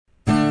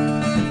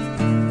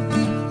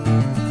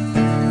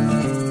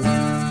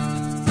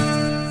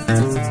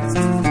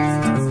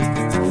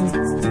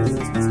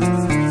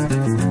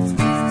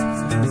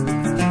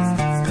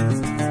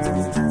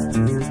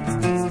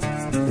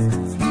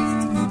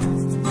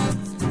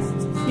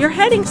You're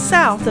heading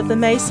south of the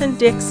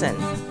Mason-Dixon.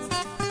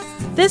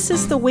 This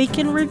is the Week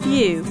in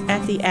Review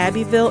at the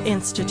Abbeville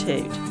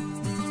Institute.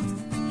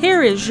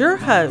 Here is your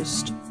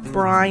host,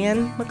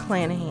 Brian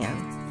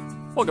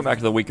McClanahan. Welcome back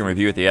to the Week in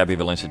Review at the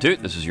Abbeville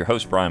Institute. This is your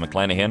host, Brian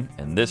McClanahan,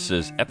 and this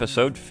is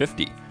episode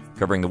 50,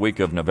 covering the week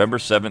of November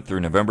 7th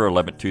through November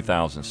 11th,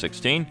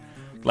 2016.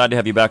 Glad to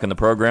have you back on the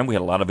program. We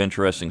had a lot of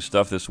interesting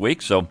stuff this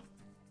week, so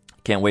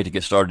can't wait to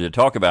get started to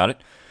talk about it.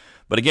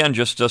 But again,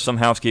 just some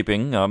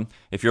housekeeping.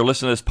 If you're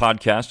listening to this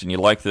podcast and you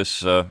like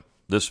this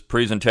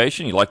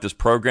presentation, you like this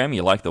program,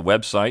 you like the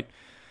website,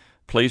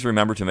 please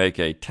remember to make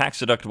a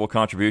tax-deductible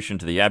contribution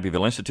to the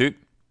Abbeville Institute.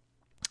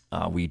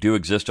 We do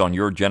exist on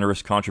your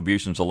generous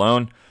contributions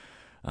alone.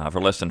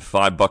 For less than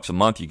 $5 a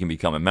month, you can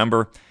become a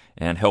member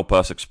and help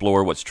us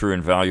explore what's true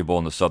and valuable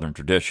in the Southern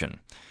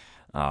tradition.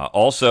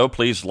 Also,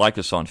 please like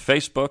us on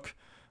Facebook,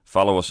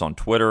 follow us on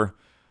Twitter,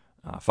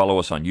 follow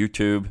us on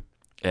YouTube,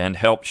 and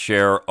help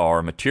share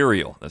our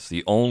material. That's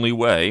the only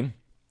way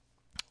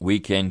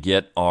we can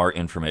get our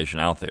information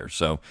out there.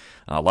 So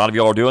a lot of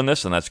y'all are doing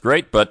this, and that's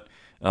great, but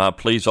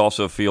please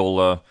also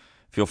feel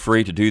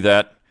free to do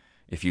that.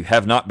 If you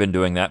have not been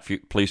doing that,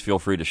 please feel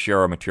free to share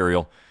our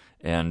material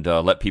and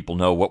let people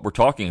know what we're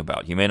talking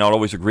about. You may not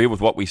always agree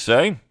with what we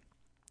say,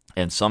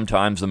 and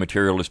sometimes the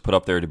material is put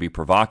up there to be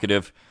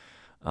provocative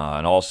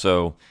and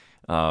also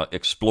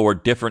explore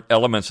different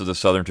elements of the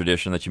Southern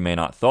tradition that you may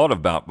not thought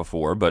about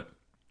before,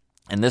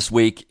 and this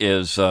week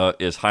is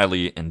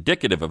highly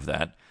indicative of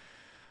that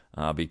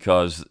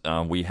because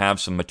we have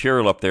some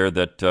material up there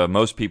that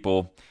most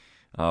people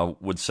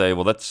would say,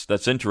 well,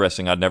 that's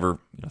interesting. I'd never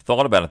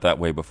thought about it that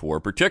way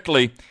before,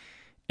 particularly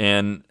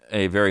in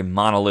a very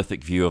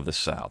monolithic view of the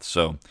South.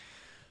 So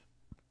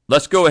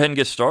let's go ahead and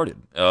get started.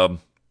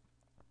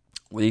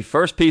 The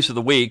first piece of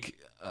the week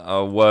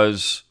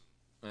was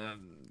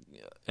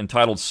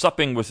entitled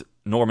Supping with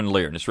Norman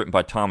Lear, and it's written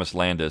by Thomas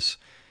Landis.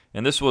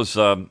 And this was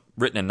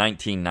written in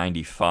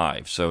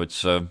 1995, so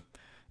it's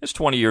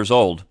 20 years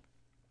old.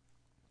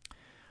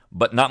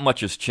 But not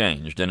much has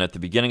changed. And at the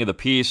beginning of the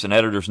piece, an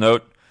editor's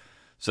note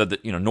said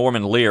that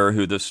Norman Lear,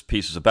 who this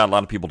piece is about, a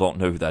lot of people don't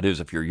know who that is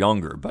if you're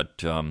younger,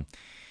 but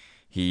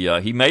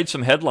he made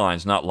some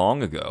headlines not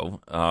long ago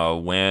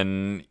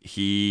when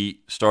he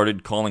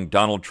started calling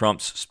Donald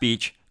Trump's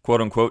speech, quote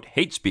unquote,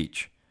 hate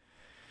speech.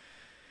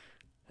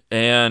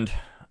 And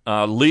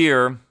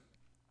Lear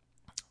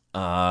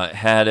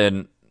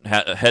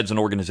heads an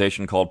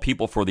organization called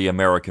People for the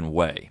American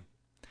Way.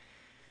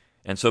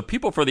 And so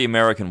People for the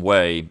American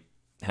Way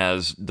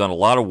has done a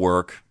lot of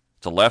work.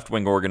 It's a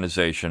left-wing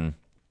organization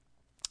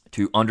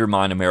to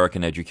undermine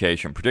American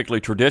education,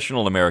 particularly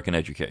traditional American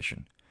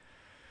education.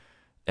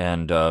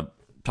 And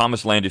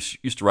Thomas Landis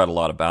used to write a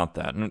lot about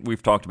that. And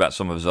we've talked about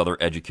some of his other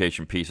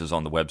education pieces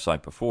on the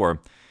website before.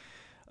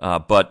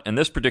 But in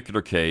this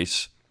particular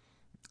case,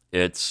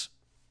 it's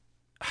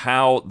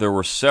how there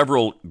were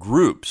several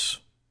groups,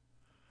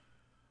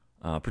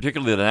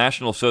 particularly the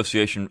National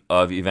Association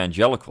of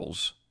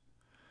Evangelicals,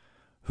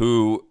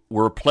 who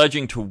were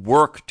pledging to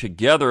work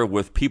together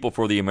with People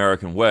for the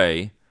American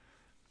Way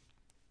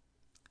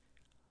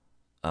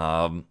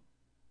to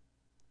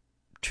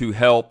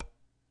help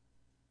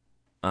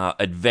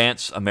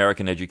advance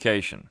American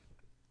education.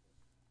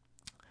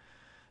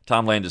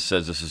 Tom Landis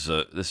says this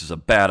is a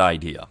bad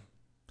idea.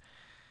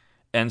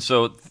 And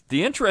so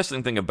the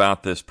interesting thing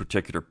about this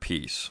particular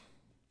piece,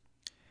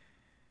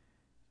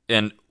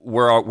 and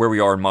where we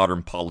are in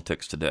modern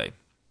politics today,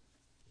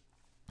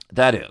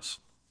 that is,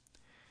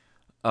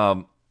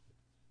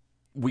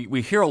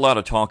 we hear a lot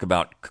of talk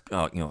about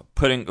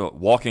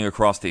walking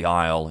across the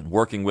aisle and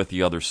working with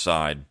the other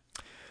side.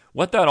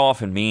 What that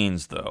often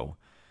means, though,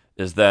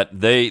 is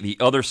that the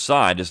other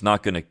side is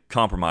not going to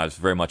compromise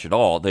very much at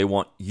all. They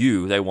want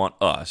you, they want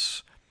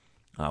us,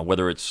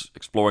 whether it's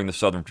exploring the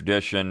Southern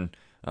tradition,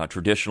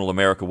 traditional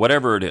America,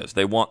 whatever it is.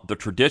 They want the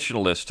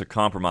traditionalists to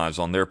compromise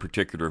on their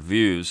particular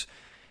views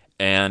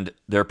and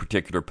their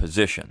particular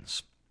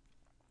positions.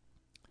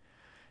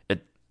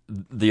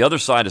 The other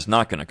side is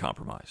not going to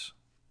compromise.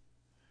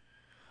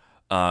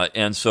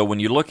 And so when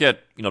you look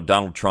at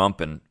Donald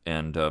Trump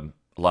and a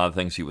lot of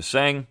things he was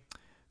saying,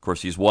 of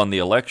course he's won the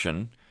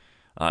election,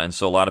 and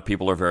so a lot of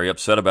people are very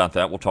upset about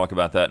that. We'll talk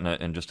about that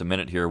in just a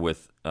minute here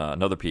with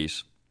another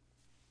piece.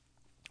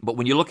 But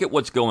when you look at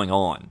what's going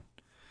on,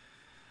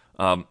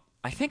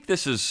 I think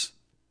this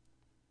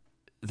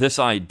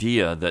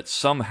idea that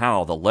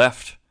somehow the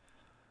left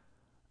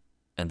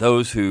and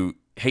those who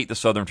hate the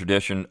Southern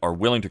tradition are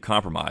willing to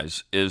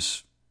compromise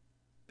is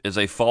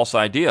a false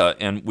idea,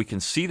 and we can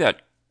see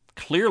that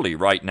clearly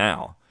right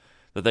now,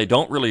 that they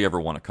don't really ever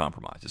want to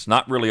compromise. It's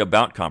not really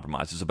about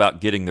compromise. It's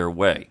about getting their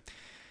way.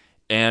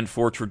 And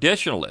for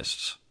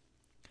traditionalists,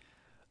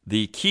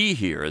 the key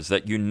here is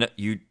that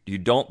you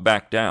don't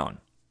back down.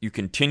 You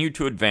continue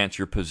to advance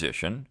your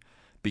position,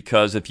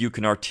 because if you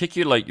can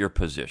articulate your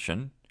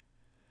position,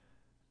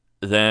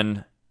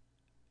 then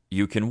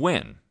you can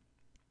win.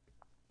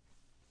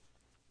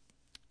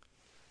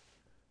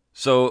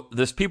 So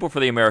this People for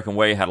the American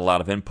Way had a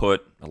lot of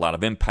input, a lot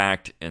of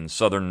impact in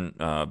Southern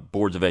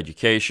boards of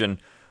education,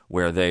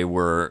 where they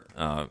were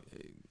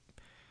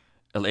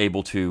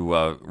able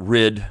to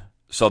rid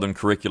Southern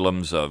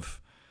curriculums of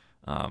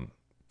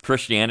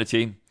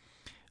Christianity.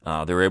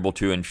 They were able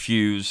to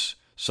infuse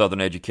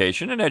Southern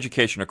education and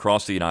education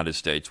across the United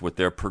States with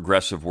their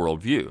progressive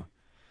worldview.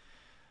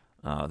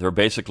 They're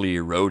basically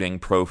eroding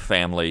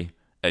pro-family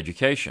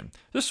education.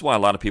 This is why a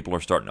lot of people are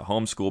starting to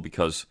homeschool,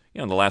 because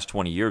in the last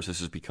 20 years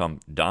this has become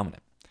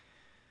dominant.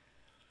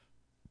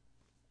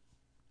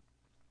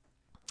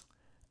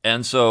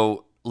 And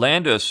so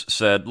Landis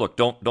said, look,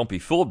 don't be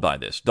fooled by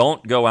this.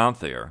 Don't go out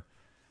there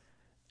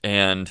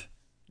and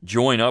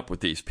join up with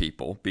these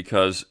people,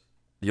 because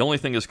the only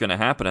thing that's going to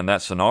happen in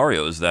that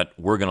scenario is that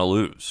we're going to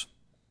lose.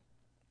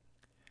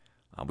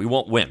 We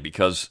won't win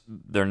because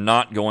they're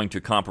not going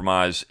to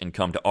compromise and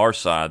come to our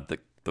side.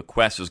 The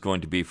quest is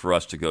going to be for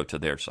us to go to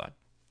their side.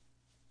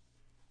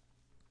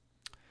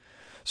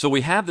 So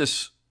we have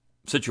this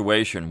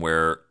situation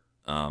where,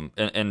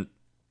 and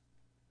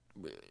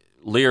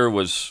Lear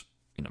was,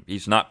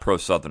 he's not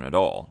pro-Southern at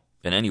all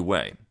in any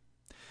way.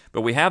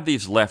 But we have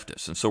these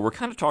leftists, and so we're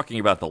kind of talking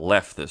about the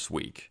left this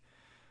week,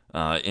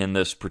 in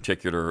this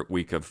particular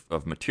week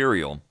of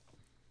material.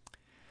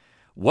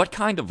 What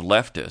kind of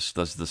leftists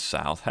does the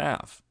South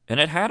have? And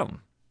it had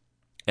them,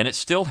 and it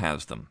still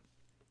has them.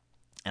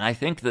 And I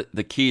think that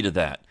the key to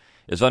that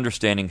is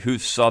understanding who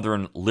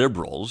Southern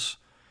liberals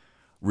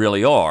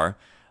really are,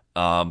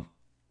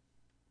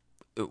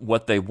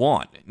 what they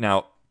want.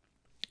 Now,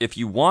 if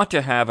you want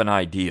to have an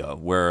idea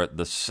where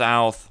the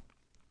South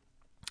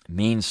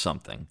means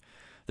something,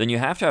 then you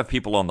have to have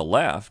people on the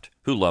left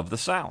who love the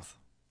South.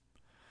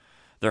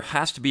 There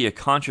has to be a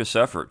conscious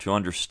effort to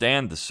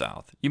understand the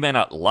South. You may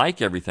not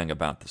like everything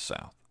about the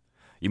South.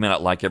 You may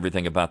not like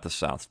everything about the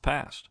South's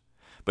past.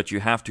 But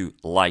you have to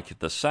like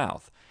the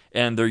South.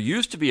 And there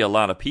used to be a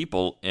lot of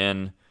people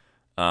in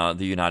the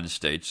United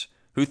States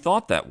who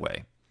thought that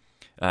way.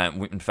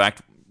 In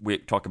fact, we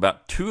talk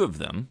about two of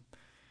them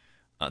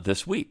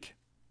this week.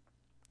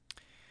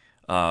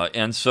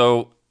 And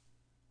so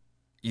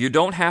you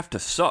don't have to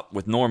sup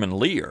with Norman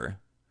Lear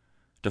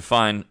to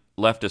find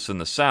leftists in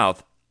the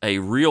South. A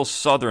real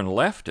Southern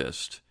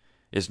leftist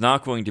is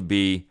not going to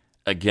be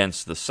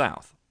against the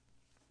South.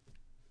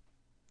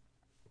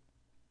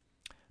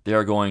 They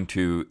are going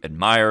to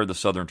admire the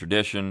Southern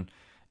tradition,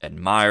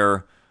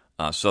 admire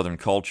Southern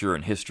culture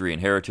and history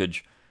and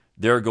heritage.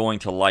 They're going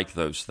to like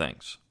those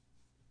things.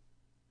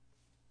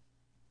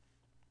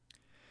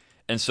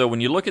 And so when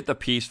you look at the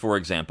piece, for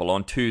example,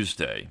 on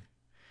Tuesday,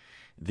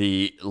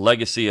 the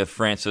legacy of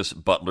Francis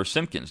Butler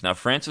Simpkins. Now,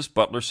 Francis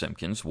Butler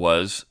Simpkins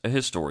was a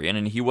historian,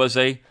 and he was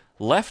a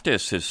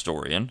leftist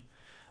historian,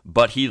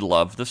 but he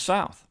loved the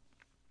South.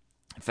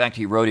 In fact,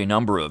 he wrote a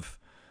number of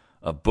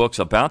books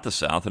about the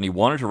South, and he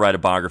wanted to write a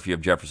biography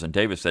of Jefferson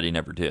Davis that he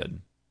never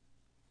did.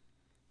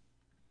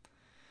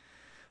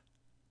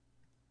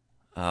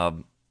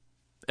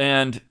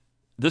 And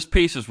this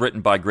piece is written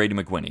by Grady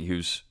McWhinney,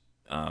 who's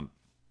now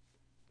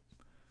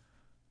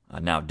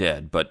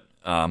dead, but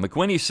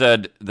McWhinney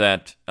said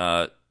that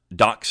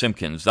Doc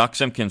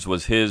Simpkins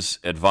was his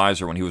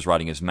advisor when he was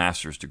writing his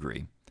master's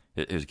degree.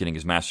 He was getting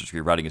his master's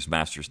degree, writing his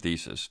master's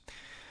thesis.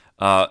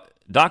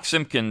 Doc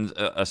Simpkins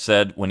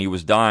said when he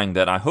was dying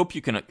that, "I hope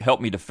you can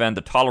help me defend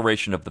the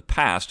toleration of the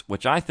past,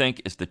 which I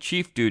think is the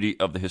chief duty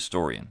of the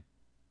historian."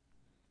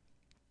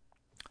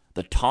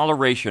 The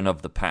toleration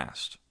of the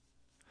past.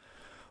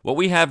 What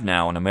we have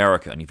now in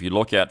America, and if you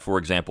look at, for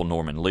example,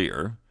 Norman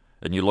Lear,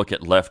 and you look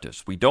at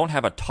leftists, we don't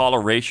have a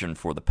toleration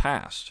for the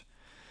past.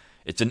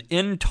 It's an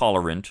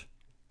intolerant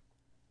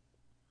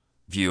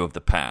view of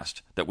the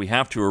past, that we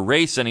have to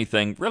erase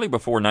anything really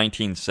before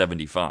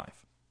 1975.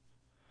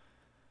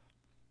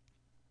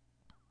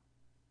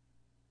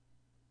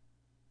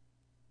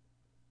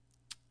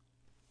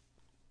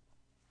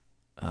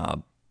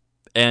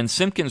 And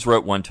Simpkins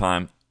wrote one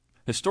time,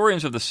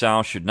 "Historians of the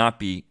South should not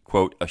be,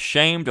 quote,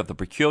 ashamed of the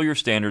peculiar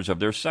standards of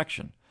their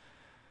section.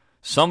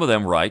 Some of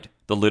them write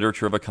the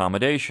literature of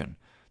accommodation.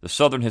 The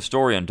Southern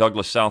historian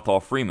Douglas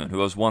Southall Freeman,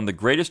 who has won the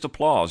greatest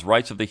applause,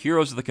 writes of the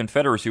heroes of the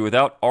Confederacy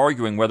without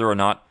arguing whether or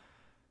not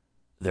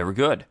they were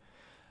good.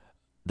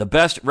 The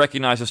best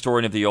recognized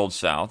historian of the Old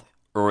South,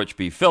 Ulrich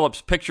B.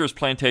 Phillips, pictures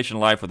plantation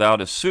life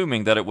without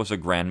assuming that it was a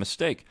grand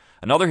mistake.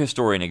 Another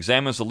historian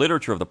examines the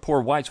literature of the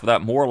poor whites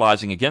without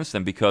moralizing against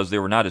them because they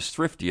were not as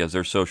thrifty as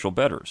their social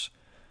betters.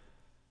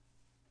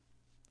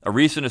 A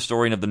recent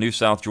historian of the New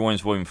South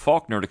joins William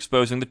Faulkner in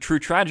exposing the true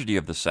tragedy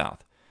of the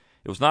South.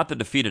 It was not the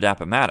defeat at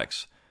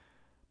Appomattox,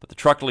 but the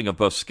truckling of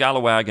both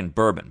Scalawag and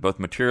Bourbon, both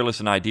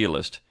materialist and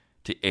idealist,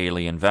 to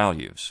alien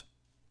values."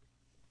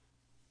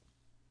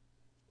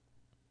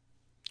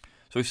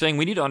 So he's saying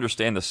we need to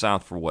understand the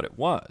South for what it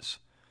was.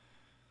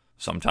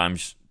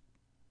 Sometimes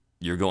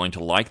you're going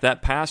to like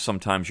that past,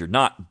 sometimes you're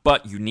not,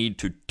 but you need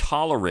to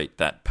tolerate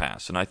that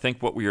past. And I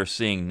think what we are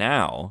seeing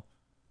now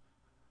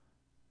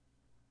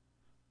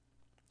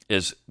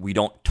is we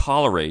don't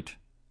tolerate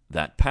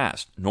that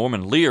past.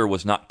 Norman Lear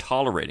was not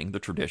tolerating the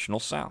traditional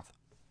South.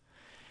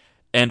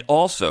 And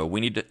also, we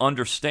need to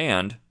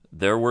understand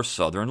there were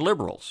Southern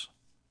liberals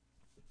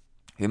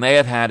who may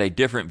have had a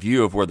different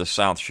view of where the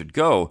South should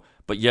go,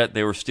 but yet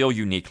they were still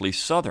uniquely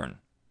Southern.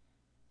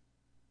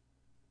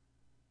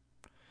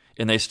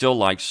 And they still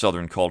liked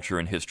Southern culture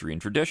and history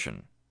and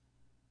tradition.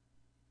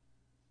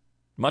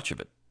 Much of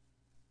it.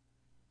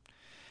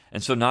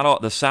 And so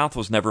the South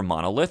was never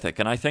monolithic.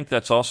 And I think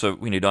that's also,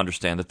 we need to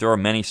understand that there are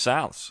many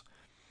Souths.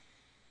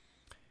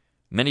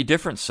 Many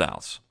different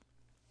Souths.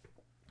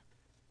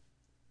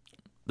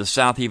 The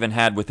South even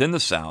had within the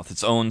South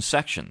its own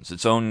sections,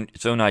 its own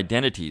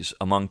identities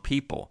among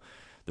people.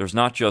 There's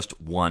not just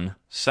one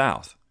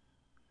South.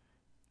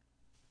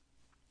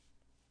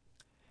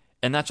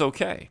 And that's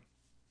okay.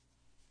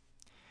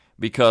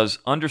 Because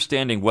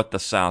understanding what the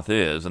South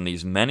is and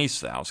these many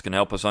Souths can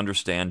help us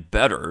understand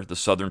better the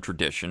Southern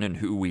tradition and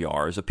who we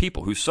are as a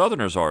people, who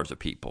Southerners are as a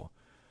people.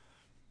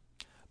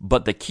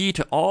 But the key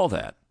to all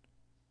that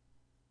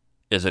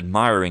is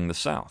admiring the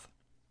South.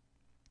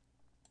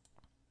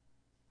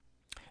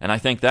 And I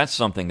think that's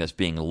something that's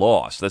being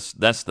lost.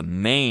 That's the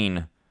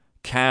main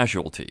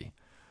casualty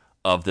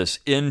of this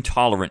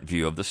intolerant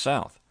view of the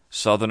South.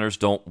 Southerners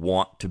don't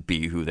want to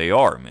be who they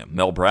are.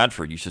 Mel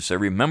Bradford used to say,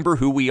 remember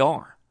who we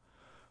are.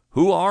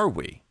 Who are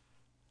we?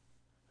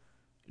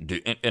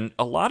 And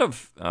a lot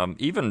of,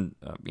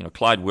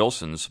 Clyde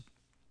Wilson's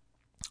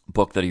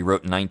book that he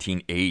wrote in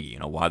 1980,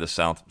 Why the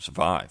South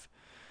Survived,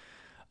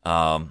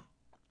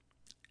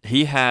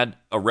 he had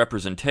a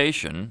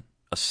representation,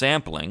 a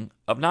sampling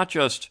of not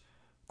just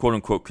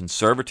quote-unquote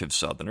conservative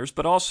Southerners,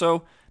 but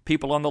also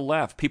people on the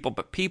left,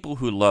 people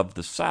who loved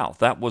the South.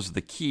 That was the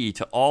key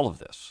to all of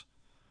this.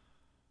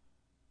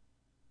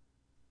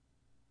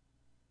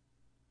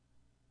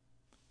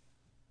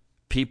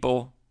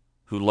 People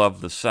who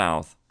love the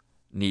South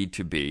need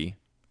to be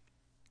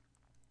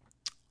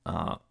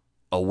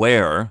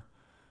aware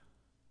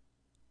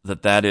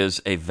that that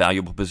is a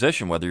valuable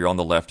position, whether you're on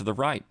the left or the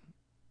right.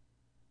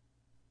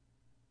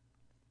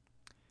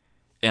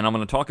 And I'm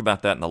going to talk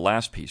about that in the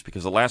last piece,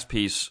 because the last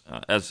piece,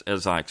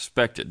 as I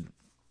expected,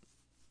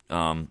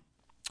 there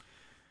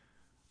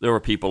were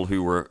people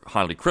who were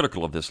highly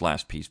critical of this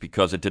last piece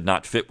because it did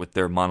not fit with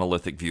their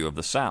monolithic view of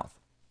the South.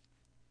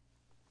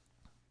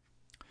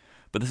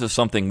 But this is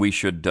something we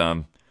should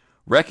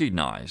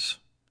recognize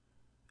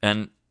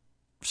and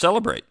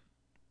celebrate.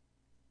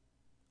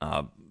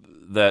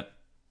 That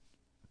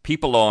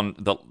people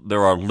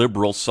there are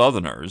liberal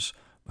Southerners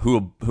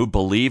who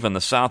believe in the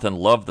South and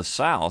love the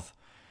South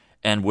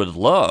and would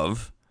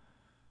love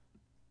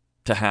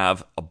to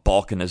have a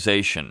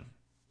balkanization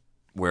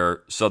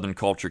where Southern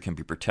culture can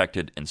be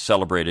protected and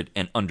celebrated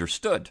and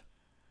understood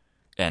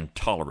and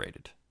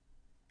tolerated.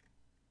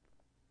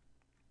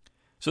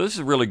 So this is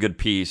a really good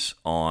piece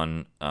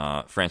on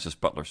Francis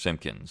Butler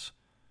Simpkins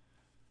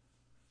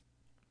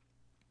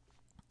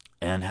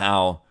and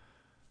how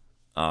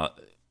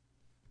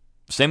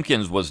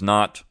Simpkins was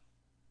not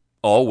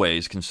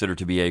always considered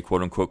to be a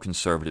quote-unquote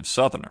conservative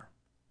Southerner,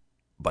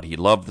 but he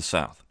loved the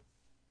South.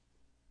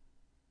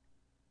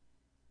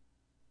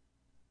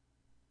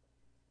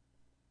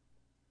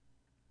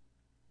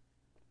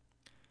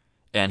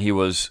 And he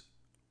was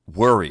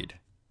worried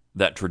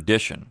that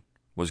tradition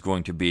was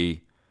going to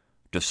be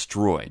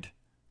destroyed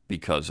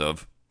because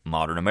of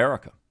modern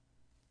America.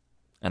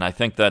 And I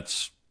think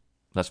that's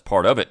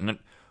part of it. And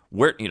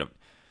where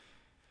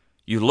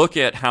you look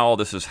at how all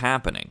this is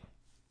happening,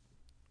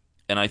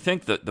 and I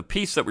think that the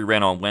piece that we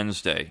ran on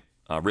Wednesday,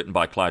 written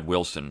by Clyde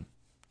Wilson,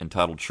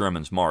 entitled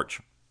Sherman's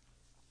March,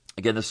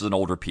 again, this is an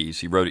older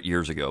piece. He wrote it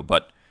years ago,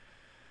 but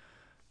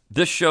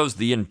this shows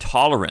the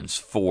intolerance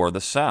for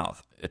the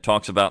South. It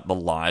talks about the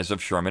lies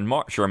of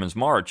Sherman's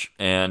March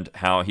and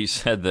how he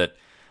said that,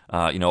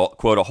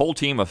 quote, a whole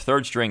team of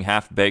third-string,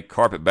 half-baked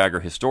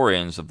carpetbagger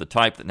historians of the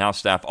type that now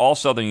staff all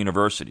Southern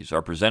universities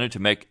are presented to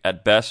make,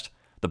 at best,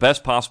 the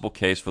best possible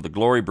case for the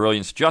glory,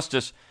 brilliance,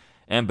 justice,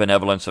 and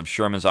benevolence of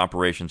Sherman's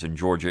operations in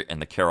Georgia and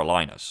the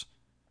Carolinas.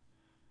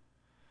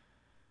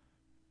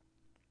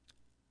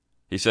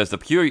 He says the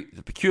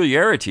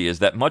peculiarity is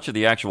that much of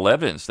the actual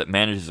evidence that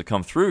manages to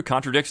come through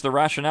contradicts the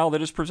rationale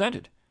that is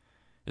presented.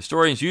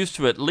 Historians used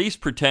to at least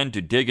pretend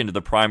to dig into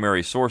the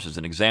primary sources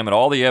and examine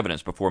all the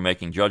evidence before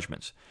making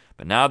judgments,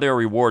 but now they are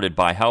rewarded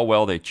by how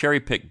well they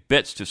cherry-pick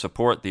bits to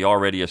support the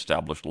already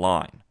established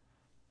line.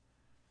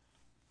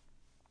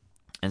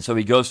 And so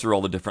he goes through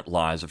all the different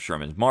lies of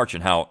Sherman's March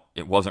and how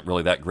it wasn't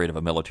really that great of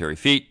a military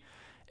feat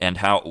and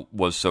how it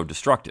was so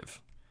destructive.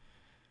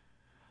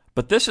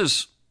 But this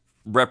is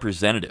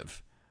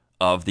representative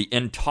of the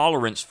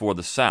intolerance for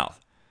the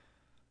South.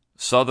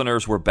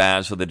 Southerners were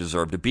bad, so they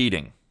deserved a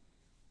beating.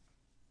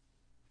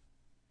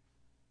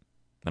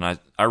 And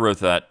I wrote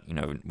that,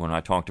 when I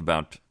talked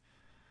about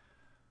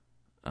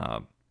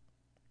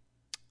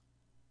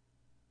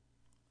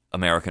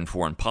American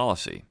foreign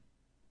policy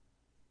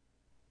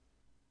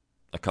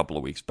a couple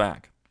of weeks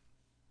back.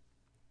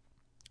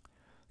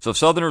 So if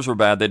Southerners were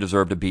bad, they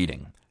deserved a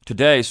beating.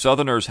 Today,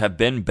 Southerners have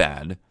been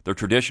bad. Their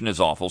tradition is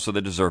awful, so they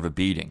deserve a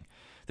beating.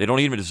 They don't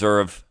even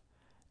deserve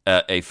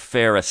a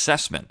fair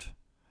assessment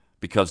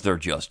because they're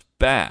just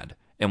bad.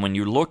 And when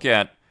you look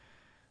at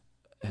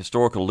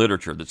historical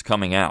literature that's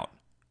coming out,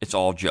 it's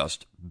all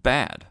just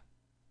bad.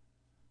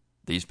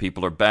 These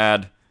people are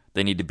bad.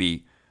 They need to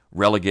be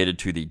relegated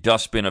to the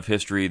dustbin of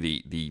history,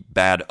 the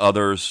bad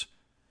others.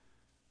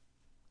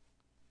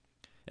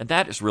 And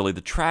that is really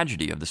the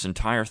tragedy of this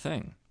entire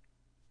thing.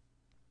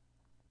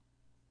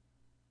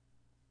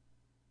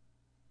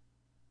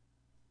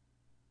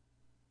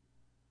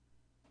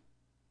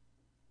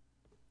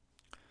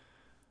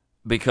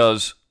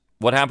 Because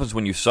what happens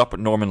when you sup at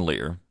Norman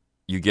Lear,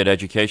 you get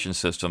education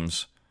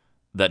systems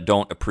that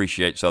don't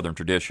appreciate Southern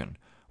tradition.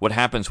 What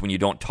happens when you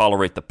don't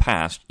tolerate the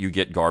past, you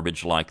get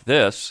garbage like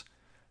this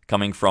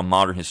coming from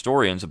modern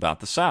historians about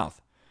the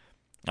South.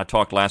 I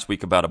talked last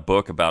week about a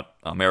book about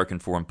American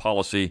foreign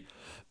policy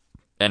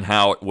and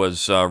how it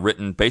was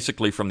written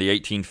basically from the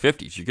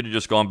 1850s. You could have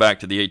just gone back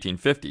to the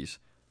 1850s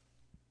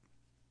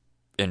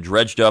and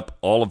dredged up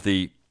all of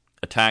the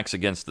attacks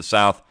against the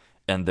South,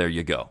 and there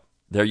you go.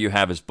 There you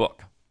have his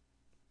book.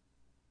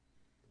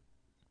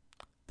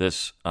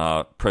 This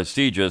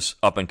prestigious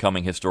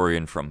up-and-coming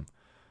historian from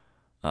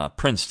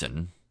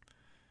Princeton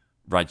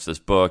writes this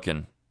book,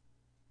 and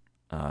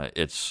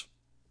it's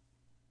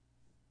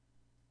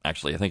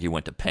actually, I think he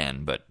went to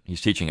Penn, but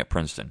he's teaching at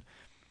Princeton.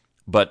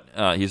 But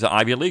he's an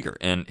Ivy Leaguer,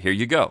 and here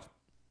you go.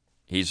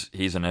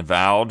 He's an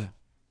avowed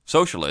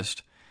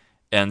socialist,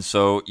 and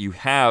so you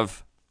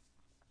have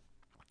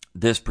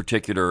this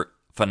particular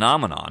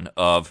phenomenon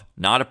of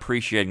not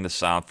appreciating the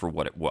South for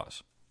what it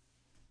was.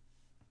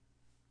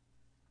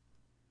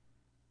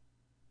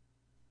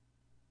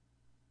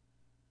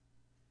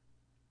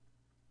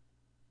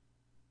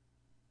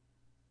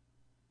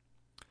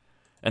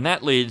 And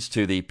that leads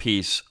to the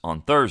piece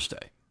on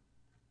Thursday.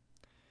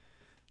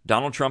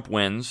 Donald Trump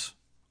wins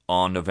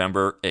on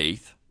November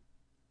 8th,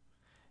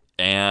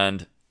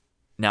 and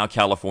now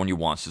California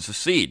wants to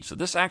secede. So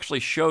this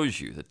actually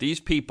shows you that these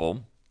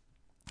people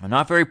are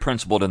not very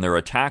principled in their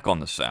attack on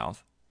the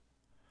South.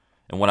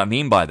 And what I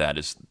mean by that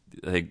is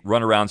they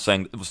run around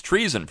saying it was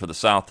treason for the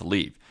South to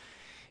leave.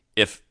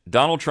 If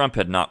Donald Trump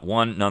had not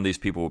won, none of these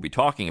people would be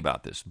talking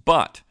about this.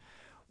 But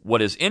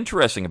what is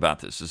interesting about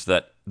this is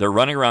that they're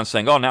running around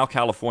saying, oh, now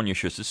California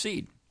should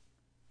secede.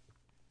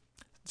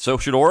 So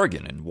should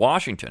Oregon and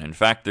Washington. In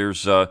fact,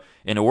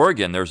 in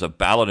Oregon, there's a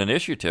ballot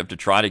initiative to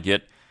try to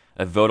get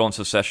a vote on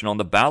secession on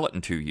the ballot in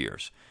 2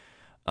 years.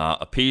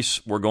 A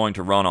piece we're going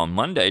to run on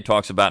Monday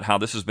talks about how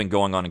this has been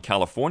going on in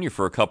California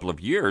for a couple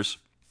of years,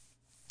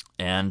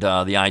 and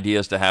the idea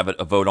is to have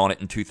a vote on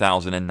it in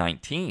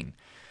 2019.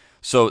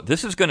 So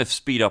this is going to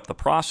speed up the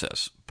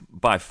process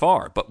by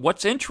far. But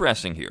what's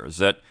interesting here is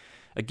that,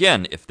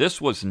 again, if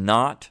this was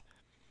not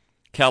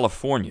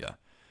California,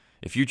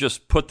 if you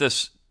just took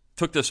this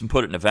and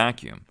put it in a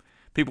vacuum,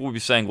 people would be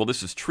saying, well,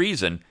 this is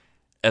treason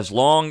as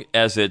long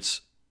as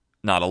it's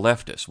not a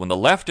leftist. When the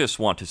leftists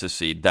want to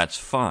secede, that's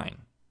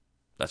fine.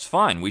 That's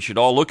fine. We should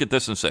all look at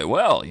this and say,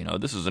 well,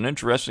 this is an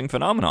interesting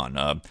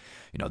phenomenon.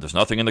 There's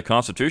nothing in the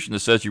Constitution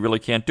that says you really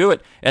can't do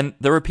it. And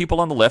there are people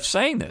on the left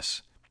saying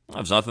this.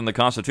 There's nothing in the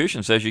Constitution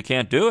that says you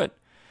can't do it.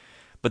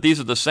 But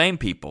these are the same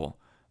people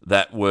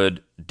that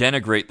would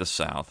denigrate the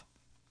South,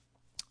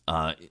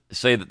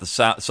 say that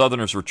the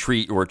Southerners were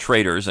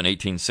traitors in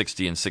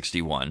 1860 and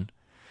 61.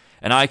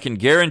 And I can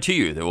guarantee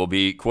you there will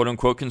be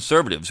quote-unquote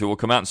conservatives who will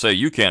come out and say,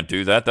 you can't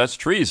do that, that's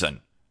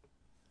treason.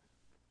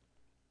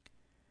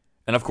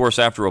 And of course,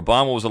 after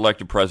Obama was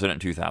elected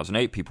president in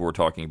 2008, people were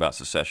talking about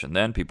secession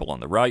then, people on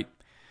the right.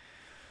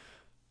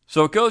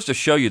 So it goes to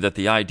show you that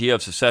the idea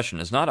of secession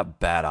is not a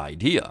bad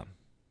idea.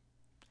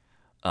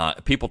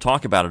 People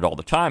talk about it all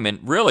the time, and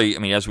really,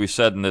 as we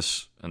said in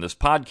this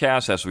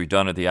podcast, as we've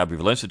done at the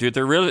Abbeville Institute,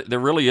 there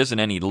really isn't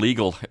any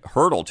legal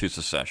hurdle to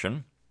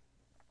secession.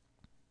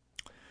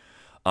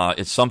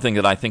 It's something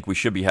that I think we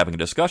should be having a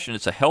discussion.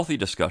 It's a healthy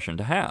discussion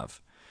to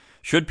have.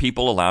 Should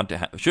people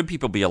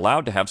be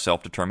allowed to have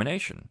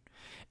self-determination?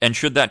 And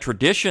should that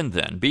tradition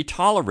then be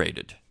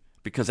tolerated?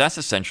 Because that's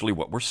essentially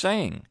what we're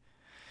saying.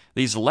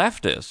 These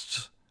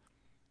leftists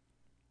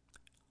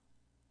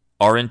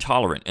are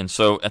intolerant. And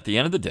so at the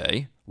end of the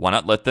day, why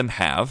not let them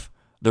have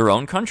their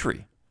own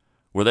country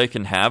where they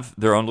can have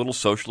their own little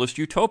socialist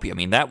utopia?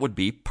 That would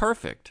be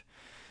perfect.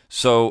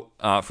 So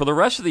for the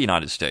rest of the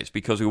United States,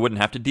 because we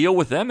wouldn't have to deal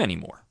with them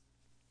anymore.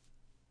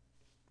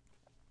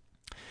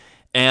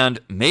 And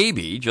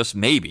maybe, just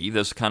maybe,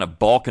 this kind of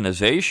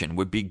balkanization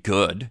would be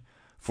good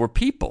for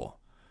people,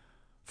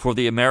 for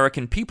the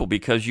American people,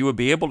 because you would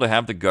be able to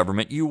have the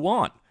government you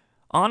want.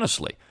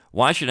 Honestly,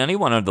 why should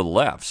anyone on the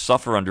left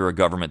suffer under a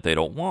government they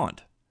don't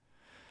want?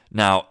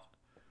 Now,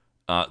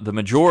 the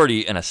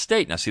majority in a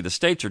state, now see, the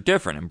states are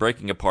different. In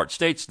breaking apart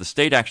states, the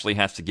state actually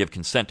has to give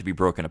consent to be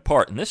broken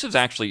apart. And this is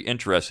actually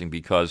interesting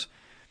because,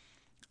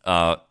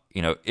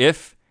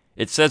 if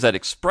it says that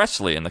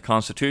expressly in the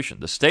Constitution,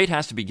 the state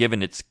has to give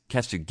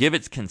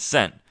its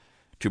consent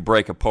to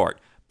break apart.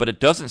 But it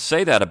doesn't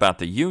say that about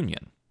the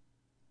Union.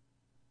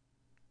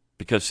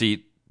 Because,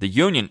 see, the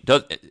Union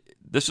does.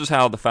 This is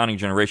how the founding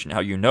generation,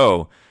 how you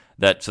know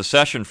that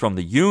secession from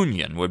the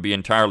Union would be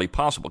entirely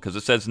possible, because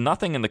it says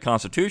nothing in the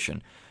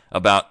Constitution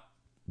about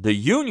the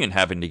Union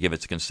having to give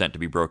its consent to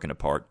be broken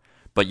apart,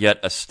 but yet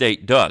a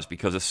state does,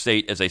 because a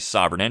state is a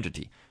sovereign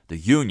entity. The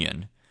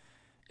Union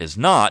is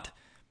not.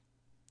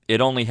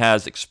 It only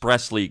has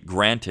expressly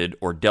granted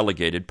or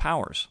delegated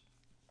powers.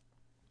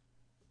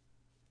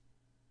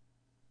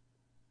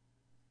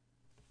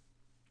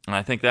 And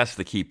I think that's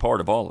the key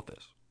part of all of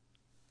this.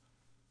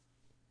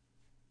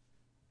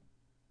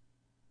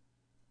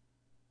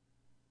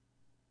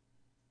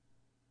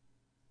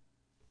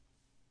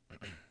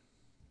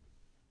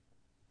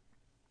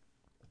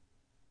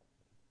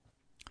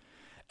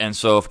 And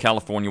so if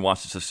California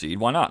wants to secede,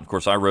 why not? Of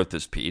course, I wrote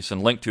this piece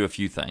and linked to a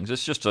few things.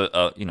 It's just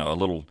a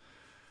little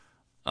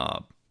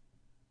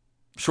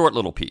short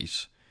little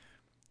piece.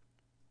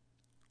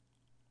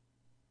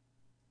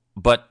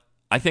 But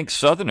I think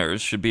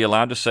Southerners should be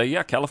allowed to say,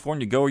 yeah,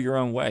 California, go your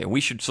own way. We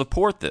should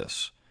support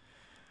this.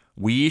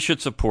 We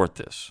should support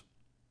this.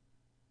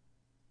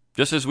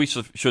 Just as we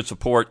should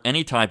support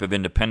any type of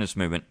independence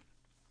movement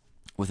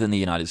within the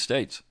United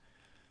States.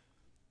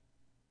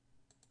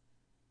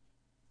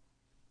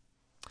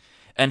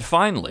 And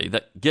finally,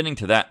 getting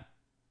to that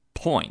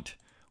point,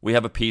 we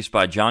have a piece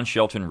by John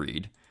Shelton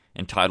Reed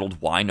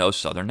entitled, Why No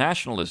Southern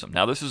Nationalism?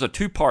 Now, this is a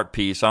two-part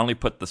piece. I only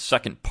put the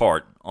second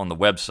part on the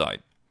website.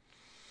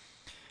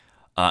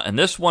 And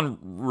this one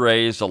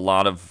raised a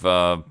lot of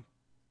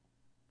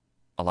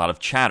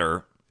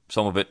chatter,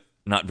 some of it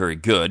not very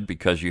good,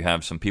 because you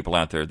have some people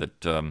out there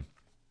that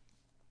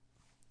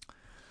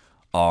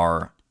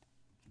are...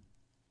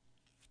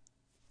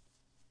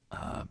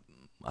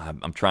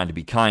 I'm trying to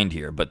be kind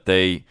here, but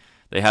they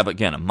have,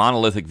 again, a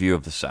monolithic view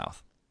of the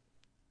South.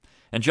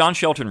 And John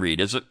Shelton Reed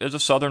is a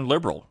Southern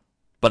liberal,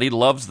 but he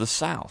loves the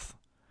South.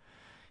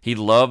 He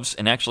loves,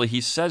 and actually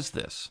he says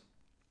this.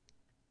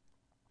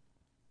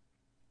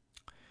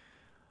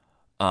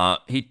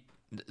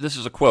 This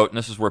is a quote, and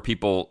this is where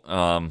people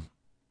got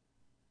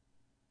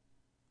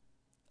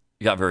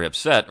very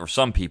upset, or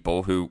some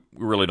people who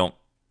really don't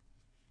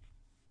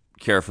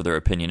care for their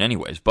opinion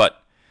anyways, but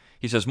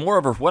he says,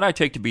 moreover, what I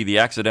take to be the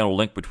accidental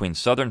link between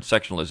Southern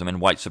sectionalism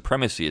and white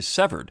supremacy is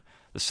severed.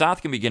 The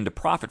South can begin to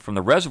profit from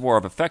the reservoir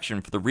of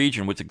affection for the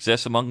region which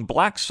exists among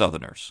black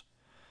Southerners.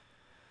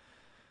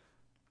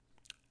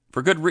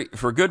 For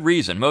good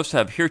reason, most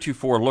have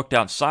heretofore looked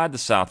outside the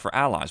South for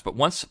allies, but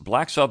once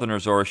black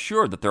Southerners are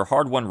assured that their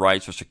hard-won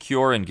rights are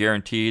secure and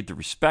guaranteed, the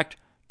respect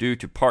due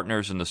to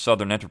partners in the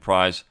Southern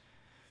enterprise,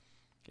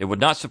 it would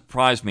not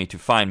surprise me to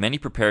find many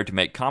prepared to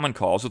make common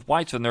cause with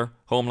whites on their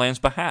homeland's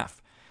behalf.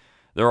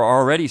 There are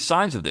already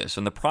signs of this,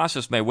 and the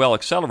process may well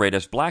accelerate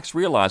as blacks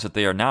realize that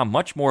they are now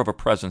much more of a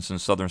presence in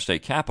Southern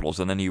state capitals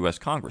than in the U.S.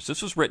 Congress.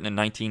 This was written in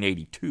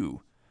 1982,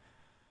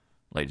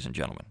 ladies and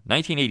gentlemen.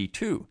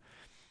 1982.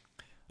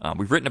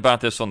 We've written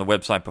about this on the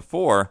website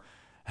before,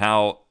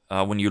 how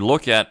when you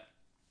look at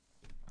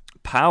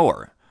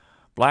power,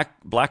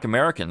 black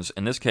Americans,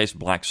 in this case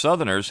black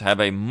Southerners,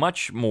 have a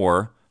much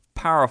more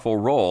powerful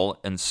role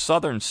in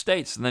Southern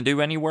states than they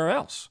do anywhere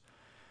else.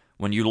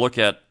 When you look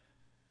at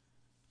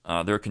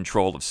their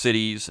control of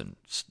cities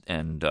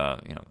and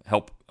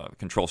help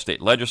control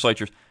state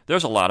legislatures,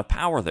 there's a lot of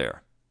power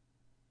there.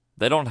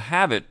 They don't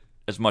have it,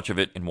 as much of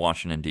it, in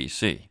Washington,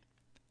 D.C.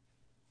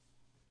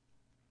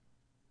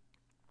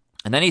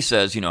 And then he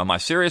says, am I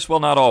serious?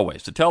 Well, not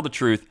always. To tell the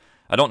truth,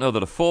 I don't know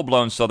that a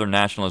full-blown Southern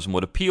nationalism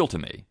would appeal to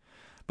me.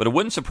 But it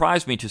wouldn't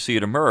surprise me to see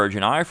it emerge,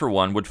 and I, for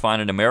one, would find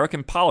in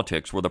American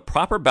politics where the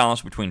proper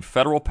balance between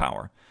federal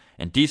power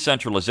and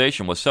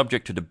decentralization was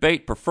subject to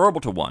debate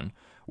preferable to one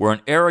where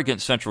an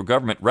arrogant central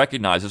government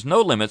recognizes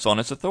no limits on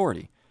its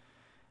authority.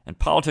 And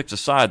politics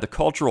aside, the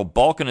cultural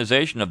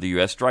balkanization of the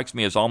U.S. strikes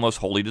me as almost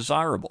wholly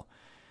desirable.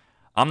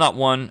 I'm not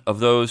one of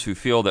those who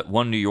feel that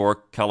one New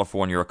York,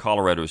 California, or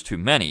Colorado is too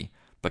many,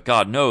 but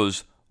God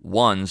knows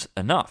one's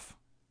enough.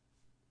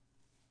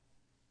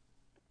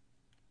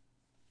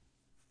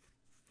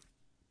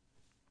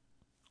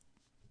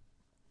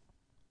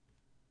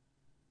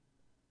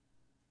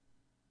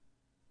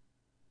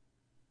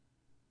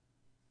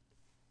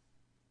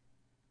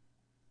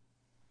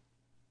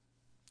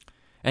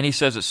 And he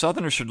says that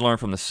Southerners should learn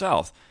from the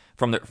South,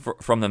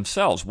 from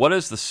themselves. What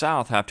does the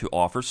South have to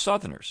offer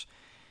Southerners?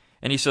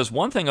 And he says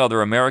one thing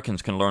other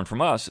Americans can learn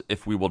from us,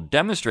 if we will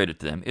demonstrate it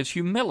to them, is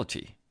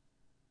humility.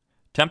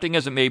 Tempting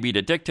as it may be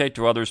to dictate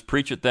to others,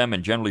 preach at them,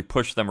 and generally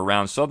push them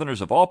around,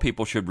 Southerners of all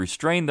people should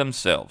restrain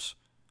themselves.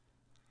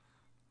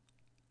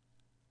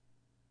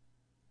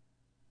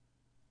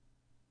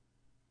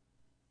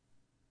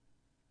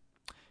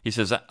 He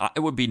says,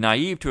 it would be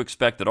naive to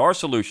expect that our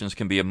solutions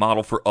can be a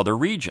model for other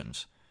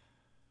regions,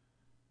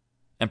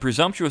 and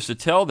presumptuous to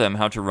tell them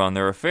how to run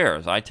their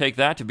affairs. I take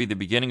that to be the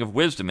beginning of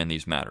wisdom in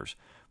these matters.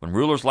 When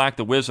rulers lack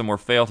the wisdom or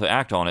fail to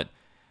act on it,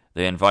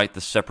 they invite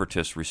the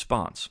separatist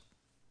response.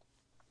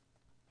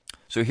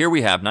 So here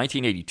we have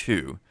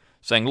 1982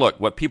 saying, look,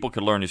 what people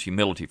could learn is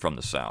humility from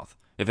the South,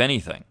 if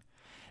anything.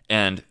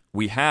 And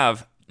we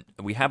have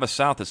a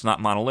South that's not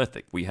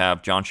monolithic. We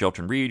have John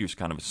Shelton Reed, who's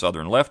kind of a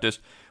Southern leftist.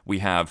 We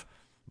have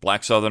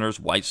black Southerners,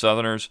 white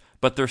Southerners,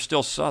 but they're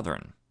still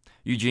Southern.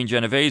 Eugene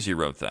Genovese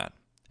wrote that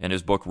in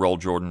his book, Roll,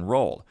 Jordan,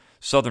 Roll.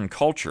 Southern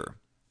culture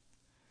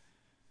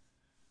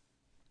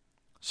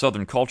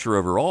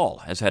overall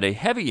has had a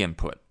heavy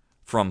input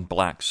from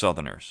black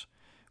Southerners.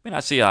 We may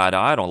not see eye to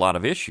eye on a lot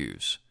of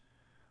issues,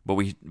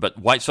 but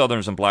white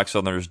Southerners and black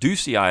Southerners do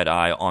see eye to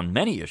eye on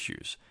many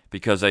issues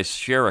because they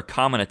share a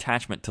common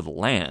attachment to the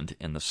land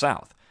in the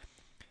South.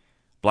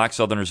 Black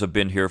Southerners have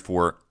been here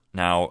for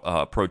now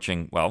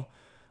approaching,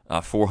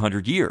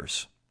 400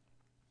 years.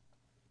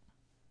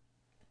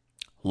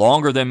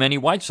 Longer than many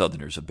white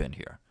Southerners have been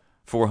here,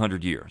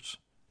 400 years.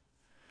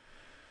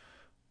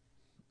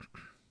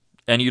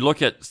 And you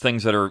look at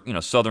things that are,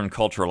 Southern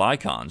cultural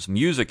icons,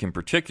 music in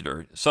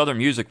particular. Southern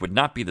music would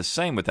not be the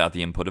same without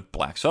the input of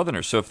black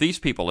Southerners. So if these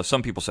people, as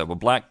some people say, well,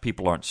 black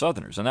people aren't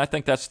Southerners, and I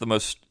think that's the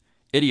most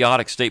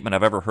idiotic statement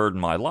I've ever heard in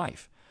my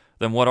life,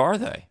 then what are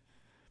they?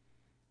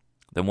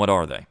 If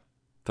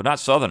they're not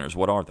Southerners,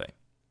 what are they?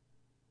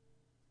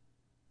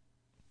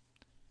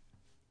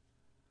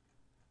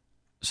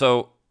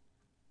 So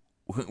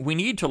we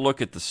need to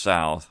look at the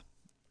South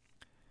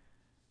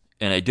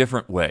in a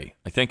different way.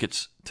 I think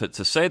it's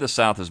to say the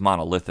South is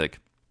monolithic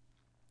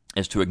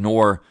is to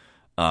ignore,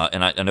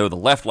 and I know the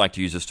left like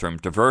to use this term,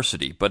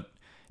 diversity, but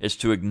it's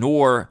to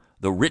ignore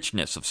the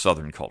richness of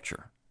Southern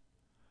culture,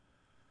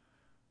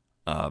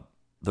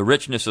 the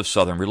richness of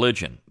Southern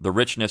religion, the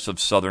richness of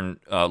Southern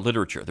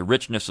literature, the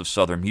richness of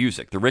Southern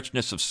music, the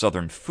richness of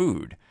Southern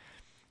food,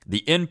 the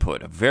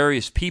input of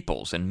various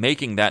peoples in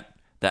making that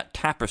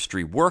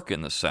tapestry work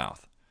in the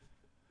South.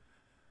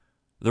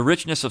 The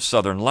richness of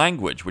Southern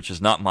language, which is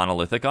not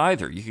monolithic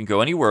either. You can go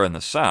anywhere in the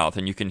South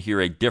and you can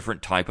hear a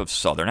different type of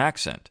Southern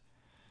accent.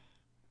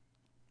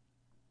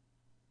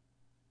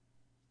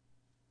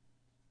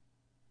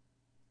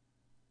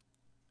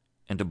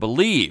 And to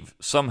believe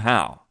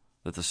somehow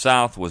that the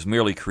South was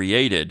merely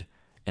created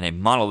in a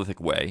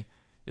monolithic way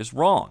is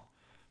wrong.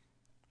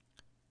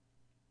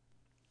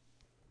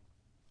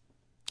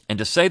 And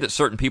to say that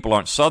certain people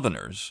aren't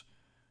Southerners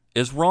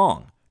is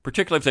wrong,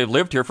 particularly if they've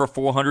lived here for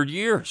 400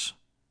 years.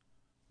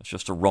 It's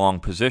just a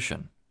wrong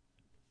position.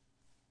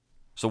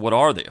 So what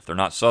are they if they're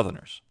not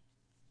Southerners?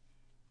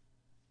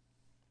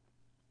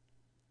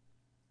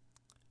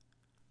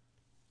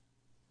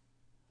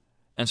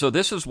 And so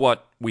this is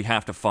what we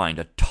have to find,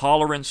 a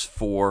tolerance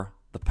for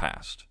the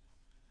past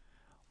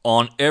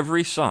on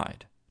every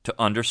side to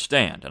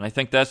understand. And I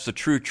think that's the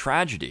true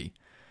tragedy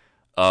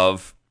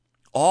of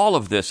all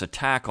of this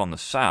attack on the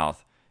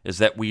South, is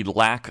that we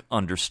lack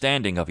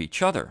understanding of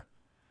each other.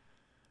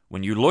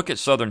 When you look at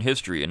Southern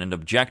history in an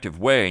objective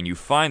way and you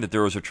find that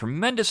there was a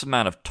tremendous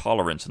amount of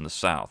tolerance in the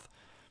South,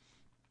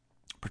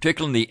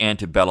 particularly in the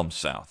antebellum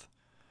South,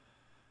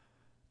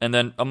 and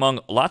then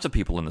among lots of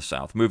people in the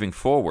South moving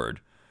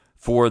forward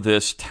for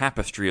this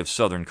tapestry of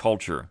Southern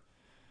culture,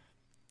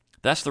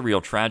 that's the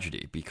real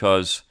tragedy,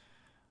 because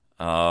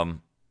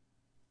when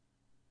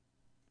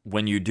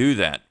you do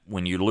that,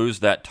 when you lose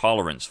that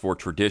tolerance for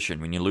tradition,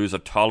 when you lose a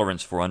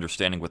tolerance for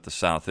understanding what the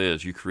South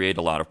is, you create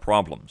a lot of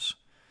problems.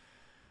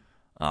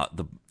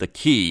 The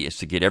key is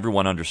to get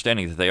everyone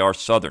understanding that they are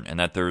Southern and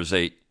that there is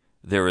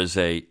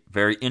a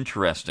very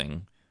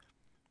interesting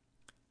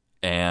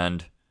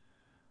and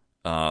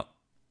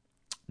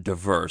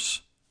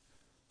diverse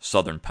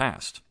Southern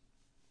past.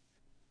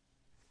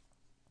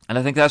 And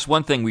I think that's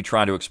one thing we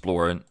try to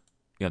explore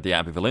at the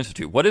Abbeville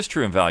Institute. What is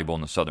true and valuable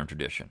in the Southern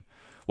tradition?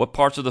 What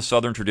parts of the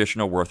Southern tradition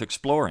are worth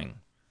exploring?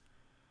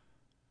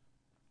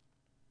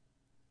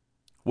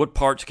 What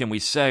parts can we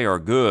say are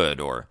good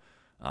or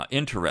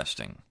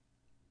interesting?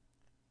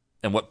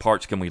 And what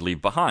parts can we leave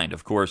behind?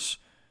 Of course,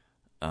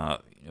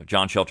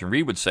 John Shelton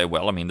Reed would say,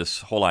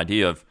 this whole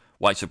idea of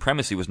white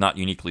supremacy was not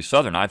uniquely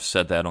Southern. I've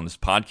said that on this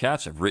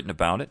podcast. I've written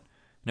about it,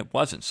 and it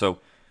wasn't. So,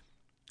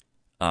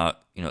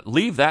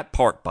 leave that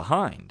part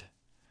behind.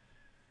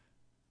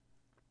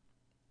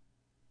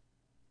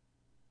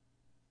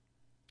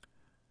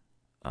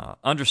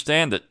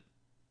 Understand that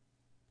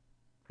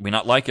we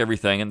not like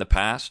everything in the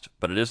past,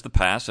 but it is the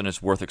past, and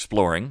it's worth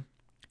exploring.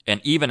 And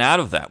even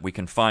out of that, we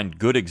can find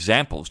good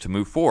examples to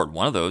move forward.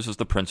 One of those is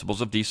the principles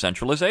of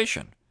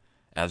decentralization.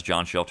 As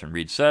John Shelton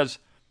Reed says,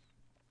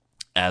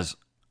 as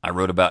I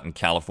wrote about in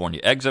California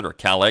Exit or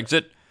Cal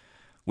Exit,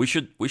 we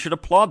should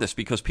applaud this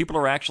because people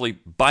are actually,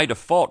 by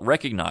default,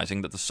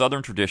 recognizing that the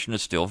Southern tradition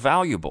is still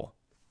valuable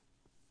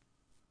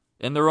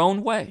in their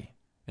own way.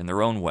 And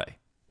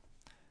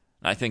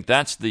I think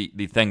that's the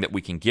thing that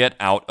we can get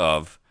out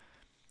of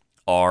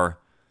our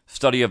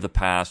study of the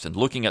past and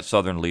looking at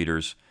Southern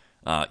leaders.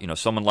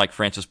 Someone like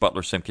Francis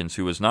Butler Simpkins,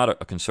 who was not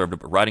a conservative,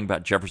 but writing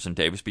about Jefferson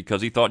Davis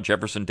because he thought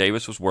Jefferson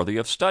Davis was worthy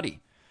of study.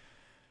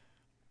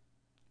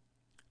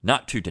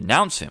 Not to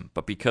denounce him,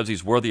 but because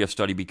he's worthy of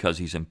study because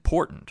he's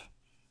important.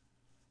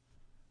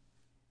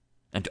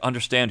 And to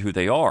understand who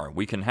they are.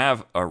 We can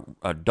have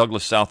a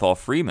Douglas Southall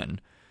Freeman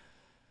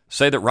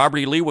say that Robert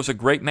E. Lee was a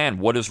great man.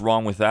 What is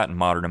wrong with that in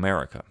modern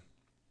America?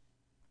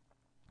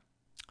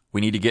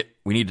 We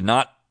need to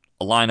not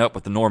line up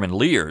with the Norman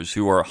Lears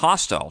who are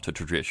hostile to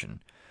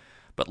tradition,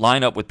 but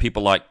line up with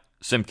people like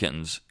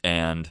Simpkins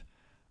and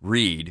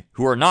Reed,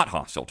 who are not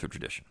hostile to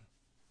tradition,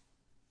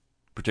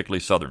 particularly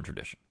Southern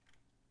tradition.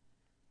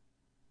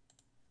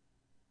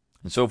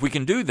 And so if we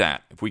can do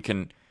that, if we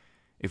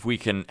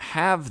can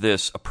have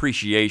this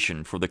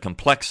appreciation for the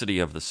complexity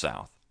of the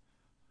South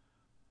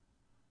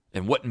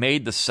and what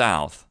made the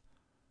South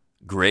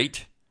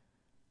great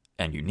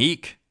and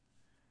unique,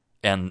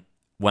 and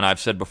when I've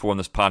said before in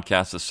this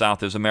podcast, the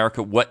South is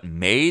America, what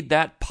made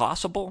that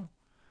possible?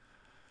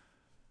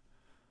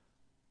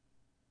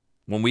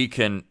 When we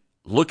can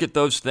look at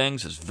those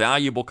things as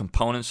valuable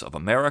components of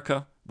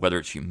America, whether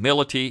it's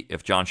humility,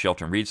 if John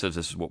Shelton Reed says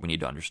this is what we need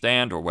to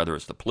understand, or whether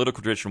it's the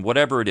political tradition,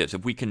 whatever it is,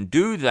 if we can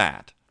do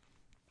that,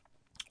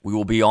 we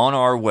will be on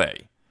our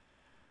way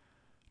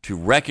to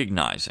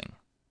recognizing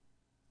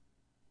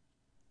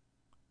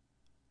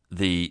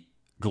the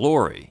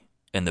glory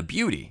and the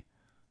beauty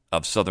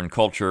of Southern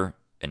culture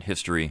and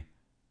history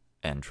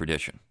and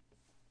tradition.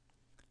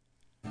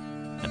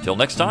 Until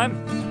next time,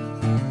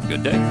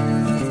 good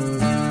day.